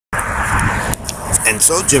And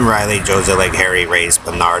so Jim Riley, Joe Zillig, Harry Race,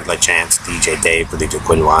 Bernard LaChance, DJ Dave, Felicia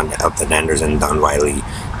Quinwan, Elton Anderson, Don Wiley,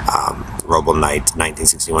 Robo Knight,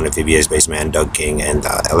 1961 Amphibious Spaceman, Doug King, and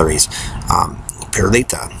Ellery's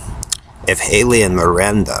Perlita. If Haley and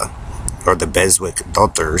Miranda, or the Beswick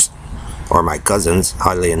daughters, or my cousins,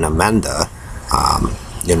 Holly and Amanda,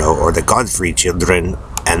 or the Godfrey children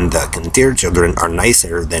and the Kintyre children are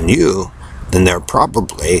nicer than you, then they're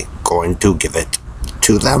probably going to give it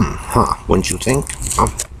to them, wouldn't you think?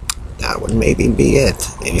 That would maybe be it.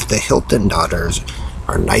 If the Hilton daughters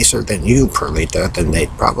are nicer than you, Perlita, then they'd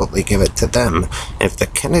probably give it to them. If the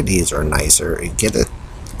Kennedys are nicer, get it.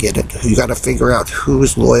 You gotta figure out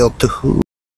who's loyal to who.